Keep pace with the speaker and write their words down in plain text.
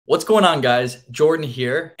What's going on, guys? Jordan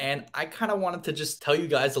here, and I kind of wanted to just tell you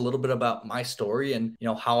guys a little bit about my story and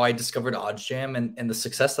how I discovered OddsJam and the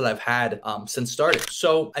success that I've had since starting.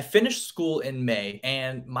 So I finished school in May,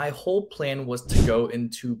 and my whole plan was to go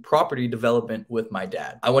into property development with my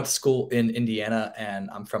dad. I went to school in Indiana, and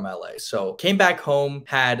I'm from LA. So came back home,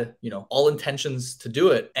 had all intentions to do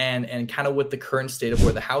it, and kind of with the current state of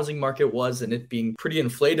where the housing market was and it being pretty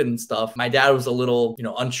inflated and stuff, my dad was a little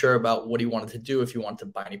unsure about what he wanted to do, if he wanted to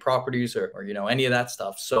buy any properties or any of that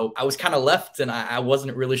stuff. So I was kind of left, and I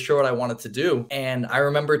wasn't really sure what I wanted to do. And I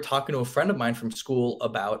remember talking to a friend of mine from school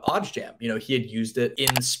about OddsJam. He had used it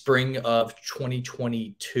in spring of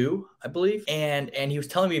 2022, I believe. And he was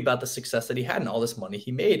telling me about the success that he had and all this money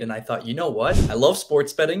he made. And I thought, you know what? I love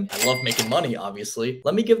sports betting. I love making money, obviously.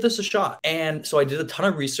 Let me give this a shot. And so I did a ton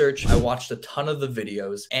of research. I watched a ton of the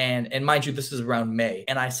videos. And mind you, this is around May.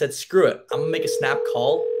 And I said, screw it. I'm gonna make a snap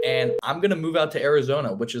call, and I'm gonna move out to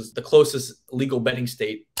Arizona, which is the closest legal betting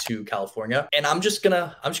state to California. And I'm just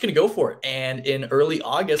gonna go for it. And in early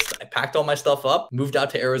August, I packed all my stuff up, moved out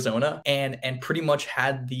to Arizona, and pretty much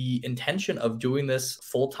had the intention of doing this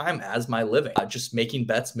full time as my living, just making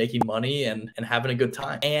bets, making money, and having a good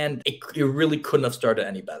time. And it really couldn't have started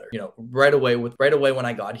any better. Right away when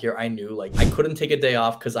I got here, I knew like I couldn't take a day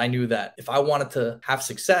off, because I knew that if I wanted to have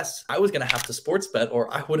success, I was gonna have to sports bet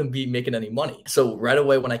or I wouldn't be making any money. So right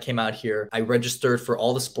away when I came out here, I registered for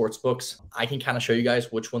all the sports books. I can kind of show you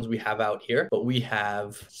guys which ones we have out here, but we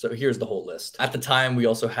have, so here's the whole list. At the time, we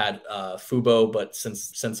also had Fubo, but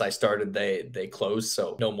since I started, they closed,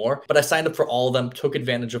 so no more. But I signed up for all of them, took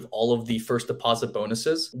advantage of all of the first deposit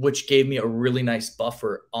bonuses, which gave me a really nice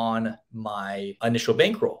buffer on my initial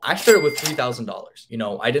bankroll. I started with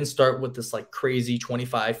 $3,000. I didn't start with this like crazy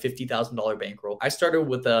 $25,000, $50,000 bankroll. I started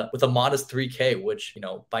with a modest 3K, which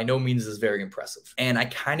by no means is very impressive. And I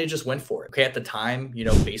kind of just went for it. Okay, at the time,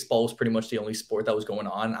 baseball was pretty much the only sport that was going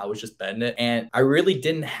on. I was just betting it, and I really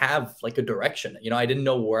didn't have like a direction. I didn't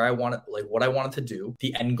know where I wanted, like what I wanted to do,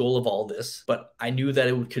 the end goal of all this, but I knew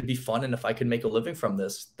that could be fun, and if I could make a living from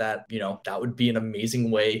this, that would be an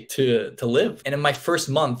amazing way to live. And in my first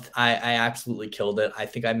month, I absolutely killed it. I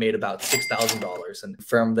think I made about $6,000, and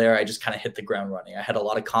from there, I just kind of hit the ground running. I had a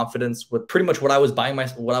lot of confidence with pretty much what I was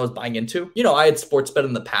buying into. I had sports bet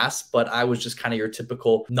in the past, but I was just kind of your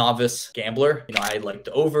typical novice gambler. I liked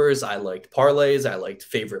overs, I liked parlays, I liked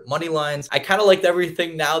favorite money lines. I kind of liked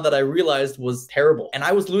everything now that I realized was terrible, and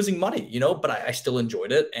I was losing money, but I still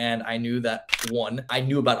enjoyed it. And I knew that, one, I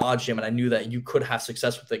knew about OddsJam, and I knew that you could have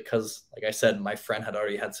success with it because, like I said, my friend had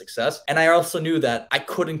already had success. And I also knew that I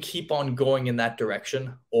couldn't keep on going in that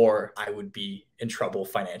direction or I would be in trouble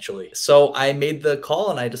financially. So I made the call,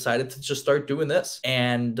 and I decided to just start doing this.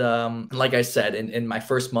 And like I said, in my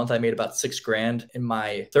first month, I made about $6,000. In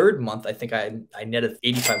my third month, I think I netted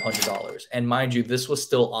 $8,500. And mind you, this was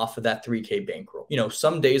still off of that 3K bankroll.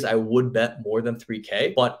 Some days I would bet more than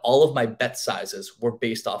 3K, but all of my bet sizes were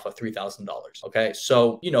based off of $3,000. Okay.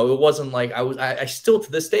 So, it wasn't like I still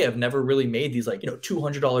to this day, I've never really made these like,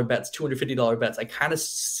 $200 bets, $250 bets. I kind of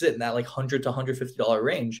sit in that like $100 to $150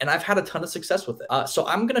 range, and I've had a ton of success with it. So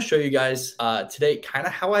I'm going to show you guys today kind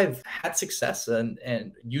of how I've had success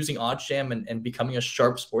and using OddsJam and becoming a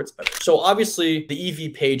sharp sports bettor. So obviously the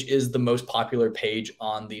EV page is the most popular page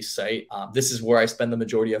on the site. This is where I spend the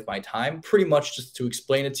majority of my time. Pretty much just to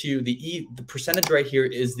explain it to you, the percentage right here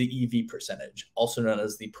is the EV percentage, also known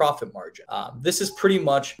as the profit margin. This is pretty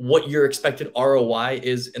much what your expected ROI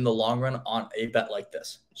is in the long run on a bet like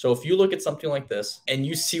this. So if you look at something like this and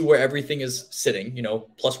you see where everything is sitting,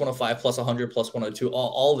 plus 105, plus 100, plus 102,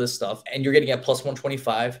 all this stuff, and you're getting at plus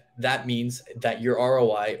 125, that means that your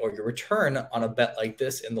ROI or your return on a bet like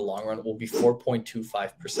this in the long run will be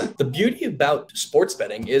 4.25%. The beauty about sports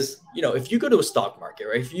betting is, if you go to a stock market,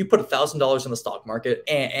 right? If you put $1,000 in the stock market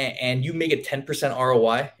and you make a 10%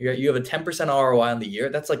 ROI, you have a 10% ROI on the year.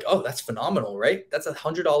 That's like, oh, that's phenomenal, right? That's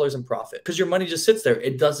 $100 in profit because your money just sits there.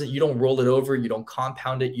 You don't roll it over. You don't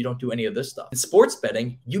compound it. You don't do any of this stuff. In sports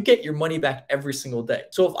betting, you get your money back every single day.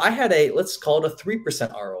 So if I had let's call it a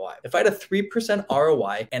 3% ROI. If I had a 3%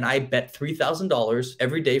 ROI and I bet $3,000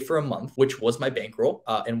 every day for a month, which was my bankroll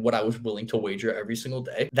and what I was willing to wager every single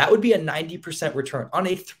day, that would be a 90% return on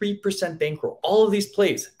a 3% bankroll. All of these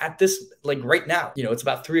plays at this, like right now, it's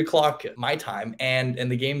about 3 o'clock my time, and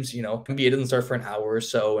the games, NBA doesn't start for an hour or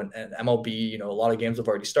so, and MLB, a lot of games have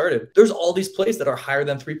already started. There's all these plays that are higher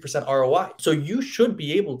than 3% ROI. So you should be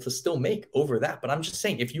be able to still make over that. But I'm just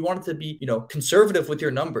saying, if you wanted to be, conservative with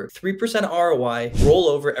your number, 3% ROI, roll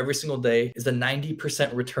over every single day is a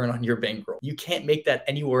 90% return on your bankroll. You can't make that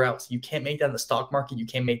anywhere else. You can't make that in the stock market. You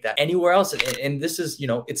can't make that anywhere else. And this is,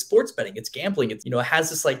 it's sports betting, it's gambling. It's, it has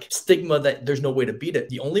this like stigma that there's no way to beat it.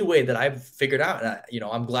 The only way that I've figured out, and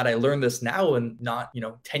I'm glad I learned this now and not,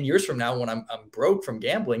 10 years from now when I'm broke from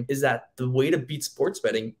gambling, is that the way to beat sports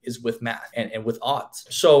betting is with math and with odds.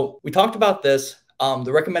 So we talked about this.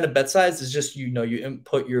 The recommended bet size is just, you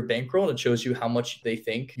input your bankroll and it shows you how much they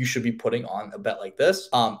think you should be putting on a bet like this.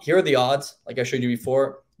 Here are the odds, like I showed you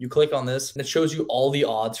before. You click on this and it shows you all the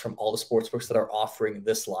odds from all the sports books that are offering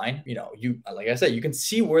this line. Like I said, you can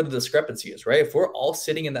see where the discrepancy is, right? If we're all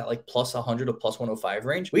sitting in that like plus 100 to plus 105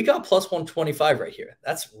 range, we got plus 125 right here.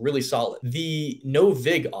 That's really solid. The no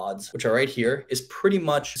vig odds, which are right here, is pretty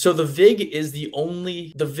much, so the vig is the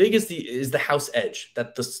house edge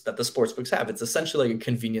that the sports books have. It's essentially like a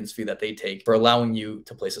convenience fee that they take for allowing you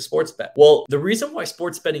to place a sports bet. Well, the reason why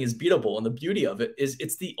sports betting is beatable and the beauty of it is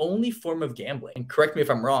it's the only form of gambling. And correct me if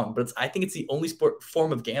I'm wrong, but I think it's the only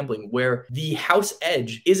form of gambling where the house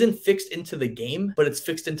edge isn't fixed into the game, but it's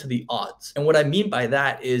fixed into the odds. And what I mean by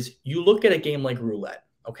that is you look at a game like roulette.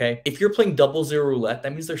 Okay. If you're playing 00 roulette,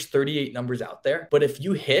 that means there's 38 numbers out there. But if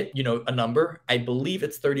you hit, a number, I believe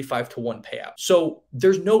it's 35-1 payout. So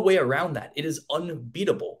there's no way around that. It is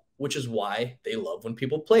unbeatable, which is why they love when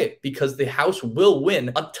people play it, because the house will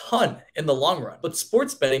win a ton in the long run. But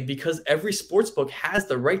sports betting, because every sports book has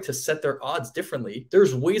the right to set their odds differently,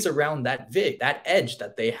 there's ways around that vig, that edge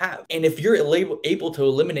that they have. And if you're able to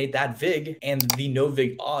eliminate that vig and the no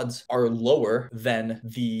vig odds are lower than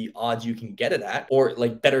the odds you can get it at, or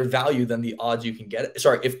like better value than the odds you can get it.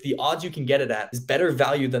 Sorry, if the odds you can get it at is better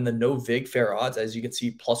value than the no vig fair odds, as you can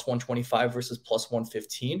see, plus 125 versus plus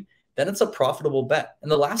 115, then it's a profitable bet. And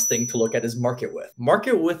the last thing to look at is market width.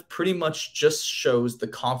 Market width pretty much just shows the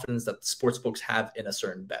confidence that the sports books have in a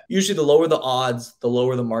certain bet. Usually the lower the odds, the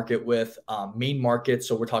lower the market width. Main market,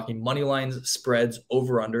 so we're talking money lines, spreads,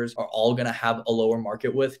 over-unders are all going to have a lower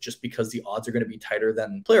market width just because the odds are going to be tighter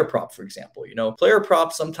than player prop, for example. Player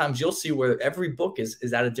prop, sometimes you'll see where every book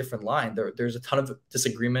is at a different line. There's a ton of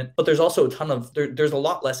disagreement, but there's also there's a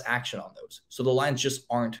lot less action on those. So the lines just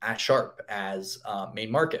aren't as sharp as main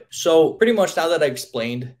market. So pretty much now that I've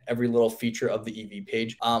explained every little feature of the EV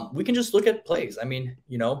page, we can just look at plays. I mean,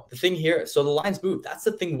 the thing here, so the lines move. That's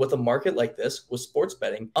the thing with a market like this, with sports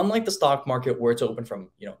betting, unlike the stock market where it's open from,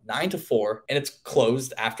 9 to 4 and it's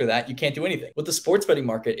closed after that, you can't do anything. With the sports betting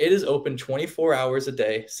market, it is open 24 hours a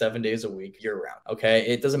day, 7 days a week, year round. Okay.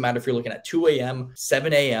 It doesn't matter if you're looking at 2 a.m.,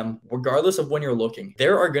 7 a.m., regardless of when you're looking,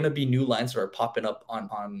 there are going to be new lines that are popping up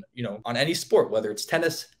on any sport, whether it's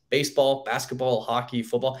tennis, baseball, basketball, hockey,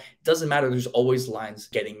 football, it doesn't matter. There's always lines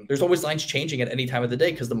changing at any time of the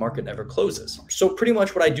day because the market never closes. So pretty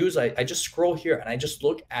much what I do is I just scroll here and I just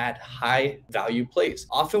look at high value plays.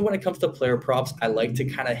 Often when it comes to player props, I like to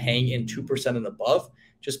kind of hang in 2% and above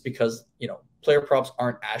just because, player props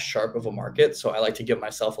aren't as sharp of a market. So I like to give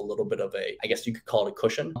myself a little bit of I guess you could call it a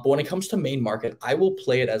cushion. But when it comes to main market, I will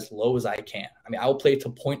play it as low as I can. I mean, I will play it to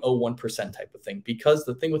 0.01% type of thing, because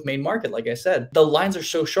the thing with main market, like I said, the lines are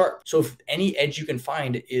so sharp. So if any edge you can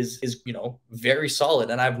find is very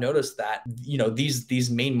solid. And I've noticed that,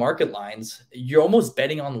 these main market lines, you're almost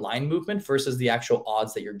betting on line movement versus the actual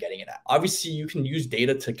odds that you're getting it at. Obviously you can use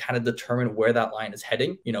data to kind of determine where that line is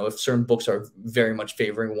heading. If certain books are very much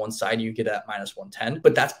favoring one side, you get at minus 110,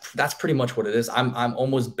 but that's pretty much what it is. I'm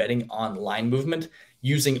almost betting on line movement,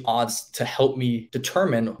 using odds to help me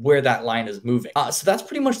determine where that line is moving. So that's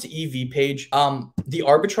pretty much the EV page. The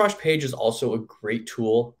arbitrage page is also a great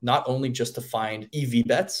tool, not only just to find EV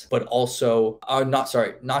bets, but also,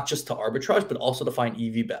 not just to arbitrage, but also to find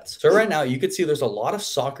EV bets. So right now you can see there's a lot of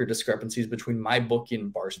soccer discrepancies between my bookie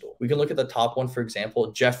and Barstool. We can look at the top one, for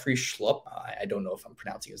example, Jeffrey Schlupp. I don't know if I'm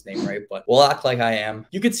pronouncing his name right, but we'll act like I am.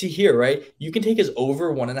 You can see here, right? You can take his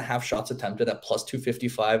over 1.5 shots attempted at plus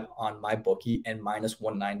 255 on my bookie and minus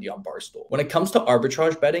 190 on Barstool. When it comes to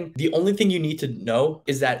arbitrage betting, the only thing you need to know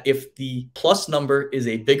is that if the plus number is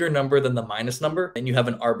a bigger number than the minus number, then you have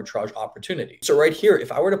an arbitrage opportunity. So right here,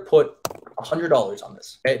 if I were to put $100 on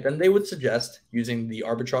this, okay, then they would suggest using the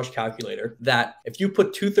arbitrage calculator that if you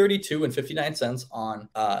put 232.59 on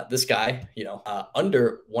this guy,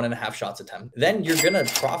 under 1.5 shots attempt, then you're gonna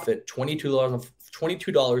profit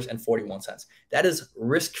 $22.41. that is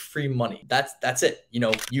risk-free money. That's it. You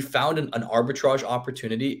know, you found an arbitrage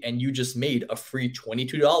opportunity and you just made a free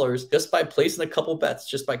 $22 just by placing a couple bets,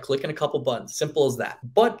 just by clicking a couple buttons. Simple as that.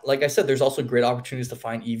 But like I said, there's also great opportunities to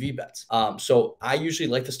find EV bets. So I usually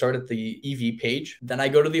like to start at the EV page, then I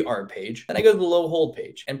go to the ARB page, then I go to the low hold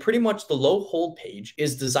page. And pretty much the low hold page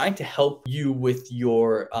is designed to help you with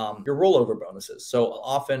your rollover bonuses. So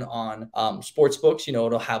often on sportsbooks, you know,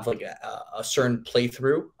 it'll have like a certain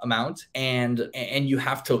playthrough amount, and you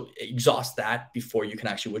have to exhaust that before you can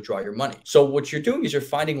actually withdraw your money. So what you're doing is you're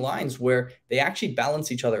finding lines where they actually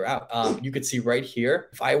balance each other out. You could see right here,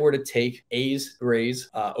 if I were to take A's, Rays,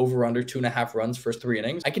 over under 2.5 runs first 3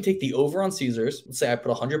 innings, I can take the over on Caesars. Let's say I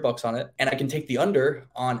put $100 on it, and I can take the under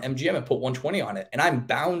on MGM and put 120 on it. And I'm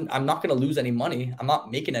not going to lose any money. I'm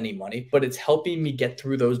not making any money, but it's helping me get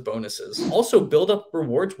through those bonuses. Also build up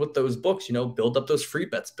rewards with those books, you know, build up those free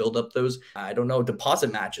bets, build up those, I don't know,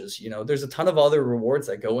 deposit matches. You know, there's a ton of other rewards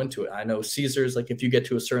that go into it. I know Caesars, like if you get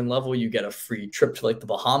to a certain level, you get a free trip to like the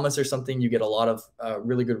Bahamas or something. You get a lot of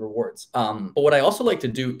really good rewards. But what I also like to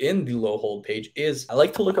do in the low hold page is I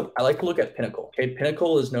like to look at Pinnacle. Okay,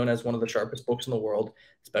 Pinnacle is known as one of the sharpest books in the world,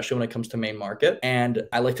 especially when it comes to main market. And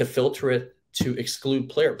I like to filter it to exclude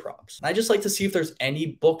player props. And I just like to see if there's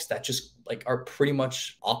any books that just like are pretty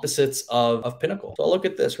much opposites of Pinnacle. So I'll look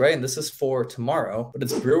at this, right? And this is for tomorrow, but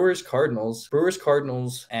it's Brewers Cardinals,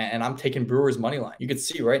 and I'm taking Brewers money line. You can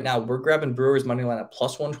see right now we're grabbing Brewers money line at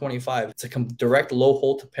plus 125. It's a direct low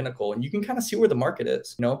hold to Pinnacle, and you can kind of see where the market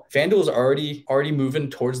is. You know, FanDuel is already moving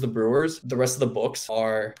towards the Brewers. The rest of the books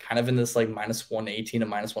are kind of in this like minus 118 to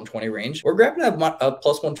minus 120 range. We're grabbing a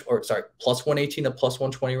plus 118 to plus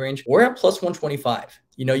 120 range. We're at plus 125.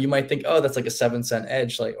 You know, you might think, oh, that's like a 7-cent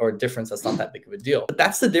edge, like, or a difference. That's not that big of a deal. But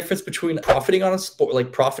that's the difference between profiting on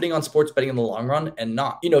sports betting in the long run and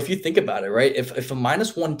not. You know, if you think about it, right? If a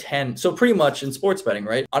minus 110, so pretty much in sports betting,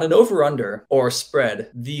 right? On an over under or a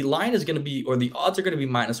spread, the line is going to be, or the odds are going to be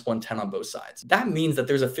minus 110 on both sides. That means that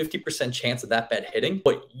there's a 50% chance of that bet hitting,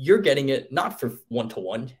 but you're getting it not for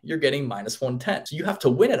 1-to-1, you're getting minus 110. So you have to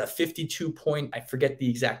win at a 52 point, I forget the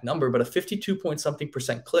exact number, but a 52 point something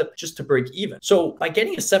percent clip just to break even. So by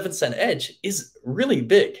getting a 7-cent edge is really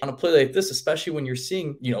big on a play like this, especially when you're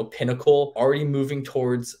seeing, you know, Pinnacle already moving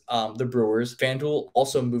towards the Brewers, FanDuel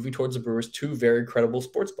also moving towards the Brewers, 2 very credible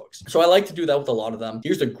sports books. So I like to do that with a lot of them.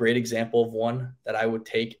 Here's a great example of one that I would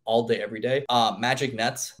take all day, every day. Magic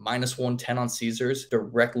Nets, minus 110 on Caesars,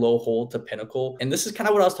 direct low hold to Pinnacle. And this is kind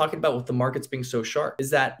of what I was talking about with the markets being so sharp, is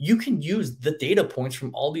that you can use the data points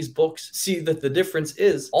from all these books. See that the difference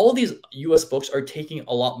is all these US books are taking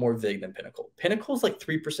a lot more vig than Pinnacle. Pinnacle is like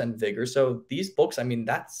 3% vigor. So these books, I mean,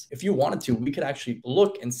 that's, if you wanted to, we could actually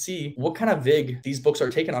look and see what kind of vig these books are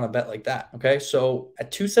taking on a bet like that. Okay. So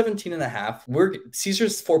at 217.5,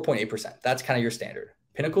 Caesar's 4.8%. That's kind of your standard.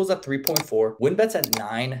 Pinnacle's at 3.4, WinBet's at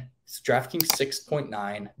 9, DraftKings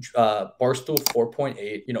 6.9, Barstool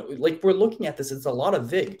 4.8. You know, like we're looking at this, it's a lot of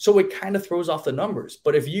vig. So it kind of throws off the numbers.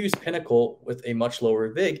 But if you use Pinnacle with a much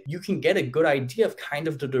lower vig, you can get a good idea of kind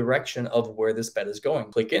of the direction of where this bet is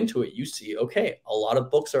going. Click into it, you see, okay, a lot of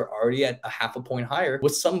books are already at a 0.5 point higher,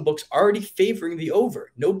 with some books already favoring the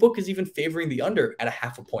over. No book is even favoring the under at a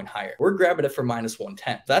 0.5 point higher. We're grabbing it for minus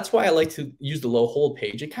 110. That's why I like to use the low hold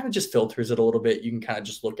page. It kind of just filters it a little bit. You can kind of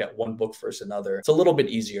just look at one book versus another. It's a little bit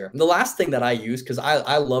easier. The last thing that I use, because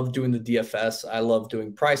I love doing the DFS, I love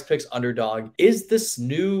doing Prize Picks, Underdog, is this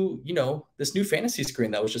new, you know, this new fantasy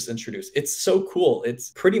screen that was just introduced. It's so cool.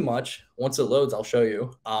 It's pretty much, once it loads, I'll show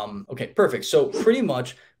you. Okay, perfect. So pretty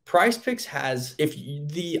much Prize Picks has, if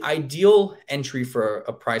the ideal entry for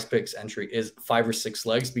a Prize Picks entry is 5 or 6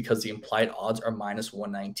 legs, because the implied odds are minus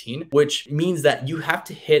 119, which means that you have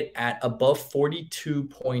to hit at above 42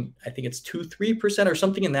 point, I think it's 23% or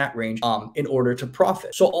something in that range, in order to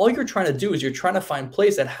profit. So all you're trying to do is you're trying to find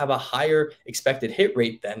plays that have a higher expected hit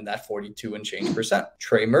rate than that 42 and change percent.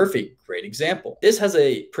 Trey Murphy, great example. This has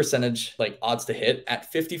a percentage like odds to hit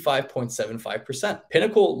at 55.75%.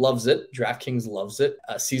 Pinnacle loves it. DraftKings loves it.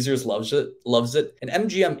 Caesars loves it. And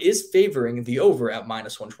MGM is favoring the over at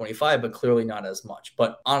minus 125, but clearly not as much.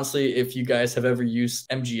 But honestly, if you guys have ever used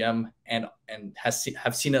MGM and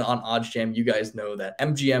have seen it on OddsJam, you guys know that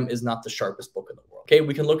MGM is not the sharpest book in the world. Okay,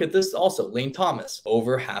 we can look at this also. Lane Thomas,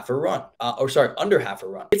 over half a run, under half a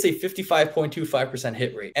run. It's a 55.25%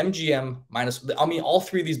 hit rate. MGM minus, I mean, all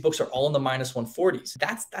three of these books are all in the minus 140s.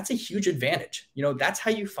 That's a huge advantage. You know, that's how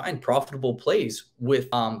you find profitable plays with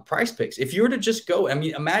Price Picks. If you were to just go, I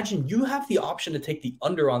mean, imagine you have the option to take the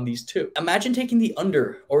under on these two. Imagine taking the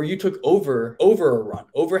under, or you took over a run,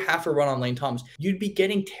 over half a run on Lane Thomas. You'd be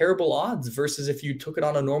getting terrible odds versus if you took it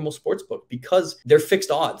on a normal sports book, because they're fixed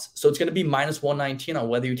odds. So it's going to be minus 119 on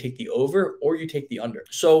whether you take the over or you take the under.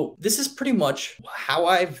 So this is pretty much how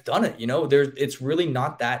I've done it. You know, it's really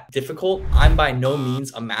not that difficult. I'm by no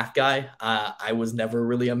means a math guy. I was never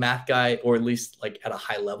really a math guy, or at least like at a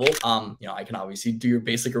high level. You know, I can obviously do your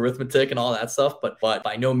basic arithmetic and all that stuff, but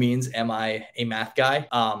by no means am I a math guy.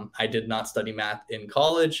 I did not study math in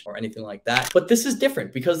college or anything like that, but this is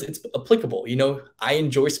different because it's applicable. You know, I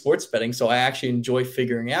enjoy sports betting, so I actually enjoy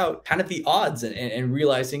figuring out kind of the odds and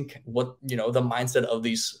realizing what, you know, the mindset of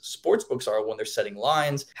these sports books are when they're setting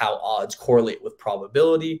lines, how odds correlate with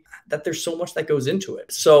probability, that there's so much that goes into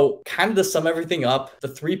it. So kind of to sum everything up, the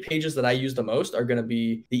three pages that I use the most are going to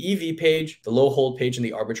be the EV page, the low hold page, and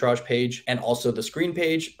the arbitrage page, and also the screen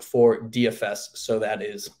page for DFS. So that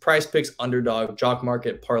is Price Picks, Underdog, Jock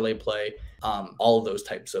Market, Parlay Play, all of those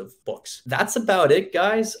types of books. That's about it,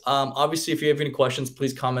 guys. Obviously, if you have any questions,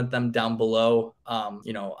 please comment them down below.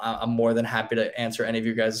 You know, I'm more than happy to answer any of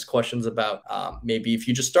your guys' questions about maybe if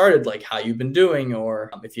you just started, like how you've been doing, or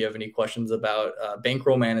if you have any questions about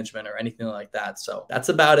bankroll management or anything like that. So that's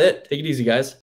about it. Take it easy, guys.